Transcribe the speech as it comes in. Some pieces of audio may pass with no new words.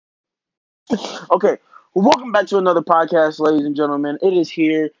Okay, well, welcome back to another podcast, ladies and gentlemen. It is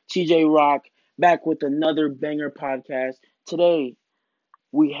here, TJ Rock, back with another banger podcast. Today,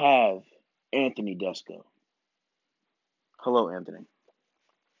 we have Anthony Desco. Hello, Anthony.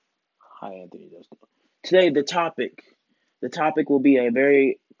 Hi, Anthony Desco. Today, the topic will be a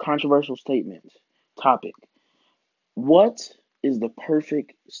very controversial statement. Topic: What is the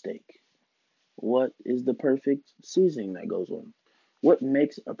perfect steak? What is the perfect seasoning that goes on? What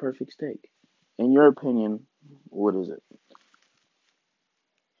makes a perfect steak? In your opinion, what is it?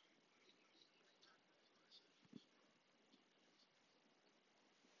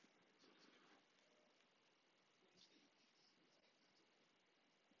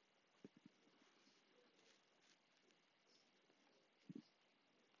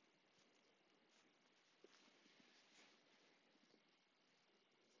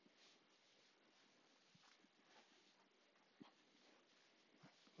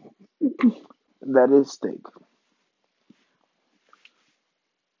 That is steak.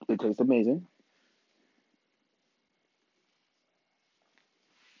 It tastes amazing.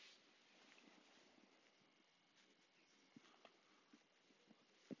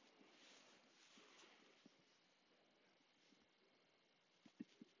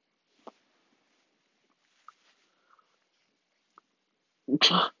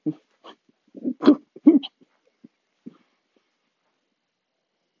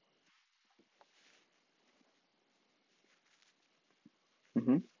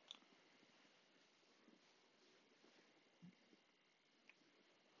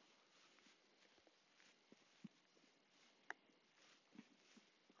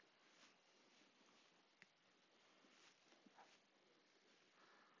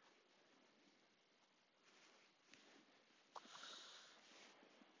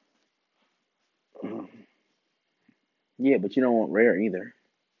 Hmm. Yeah, but you don't want rare either.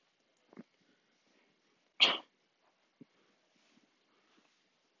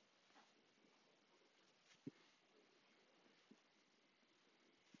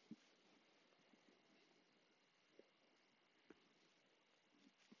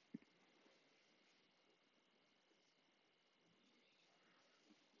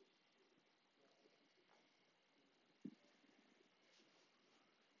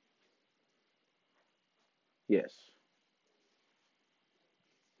 Yes.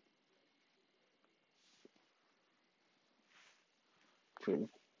 True.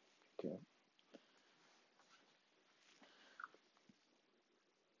 Okay.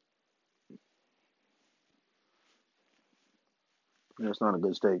 That's not a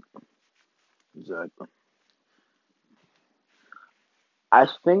good steak. Exactly. I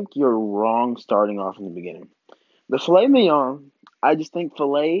think you're wrong starting off in the beginning. The filet mignon, I just think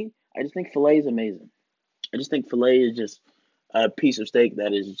filet is amazing. I just think filet is just a piece of steak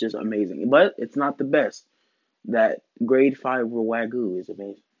that is just amazing. But it's not the best. That grade 5 wagyu is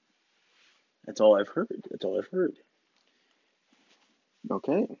amazing. That's all I've heard. That's all I've heard.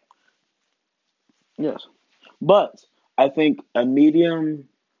 Okay. Yes. But I think a medium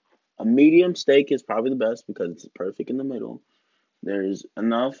steak is probably the best because it's perfect in the middle. There's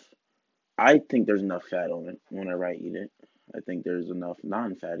enough. I think there's enough fat on it whenever I eat it. I think there's enough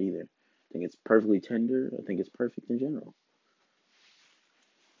non-fat either. I think it's perfectly tender. I think it's perfect in general.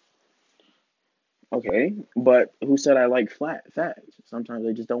 Okay, but who said I like flat fat? Sometimes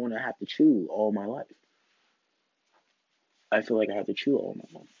I just don't want to have to chew all my life. I feel like I have to chew all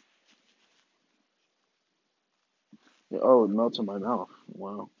my life. Oh, it melts in my mouth.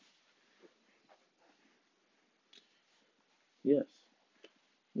 Wow. Yes.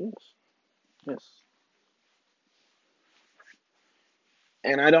 Yes. Yes.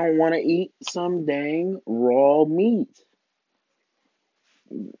 And I don't want to eat some dang raw meat.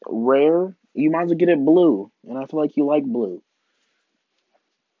 Rare, you might as well get it blue. And I feel like you like blue.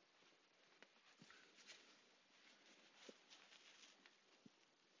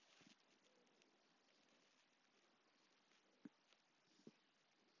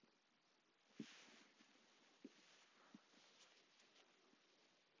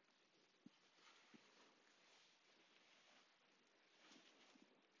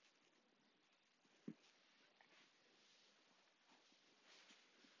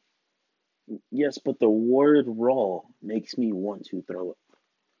 Yes, but the word raw makes me want to throw up.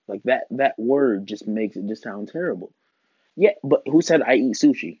 Like that word just makes it just sound terrible. Yeah, but who said I eat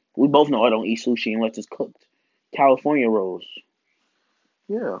sushi? We both know I don't eat sushi unless it's cooked. California rolls.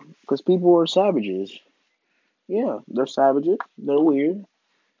 Yeah, because people are savages. Yeah, they're savages. They're weird.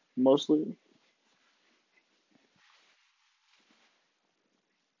 Mostly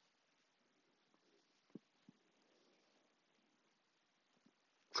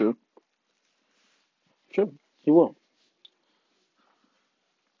true. Sure, he will.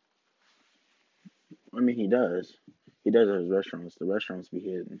 I mean, he does. He does at his restaurants. The restaurants be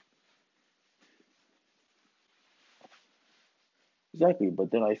hidden. Exactly,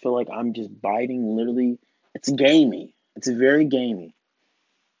 but then I feel like I'm just biting literally. It's gamey. It's very gamey,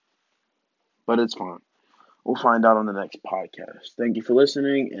 but it's fine. We'll find out on the next podcast. Thank you for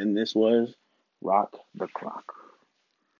listening, and this was Rock the Clock.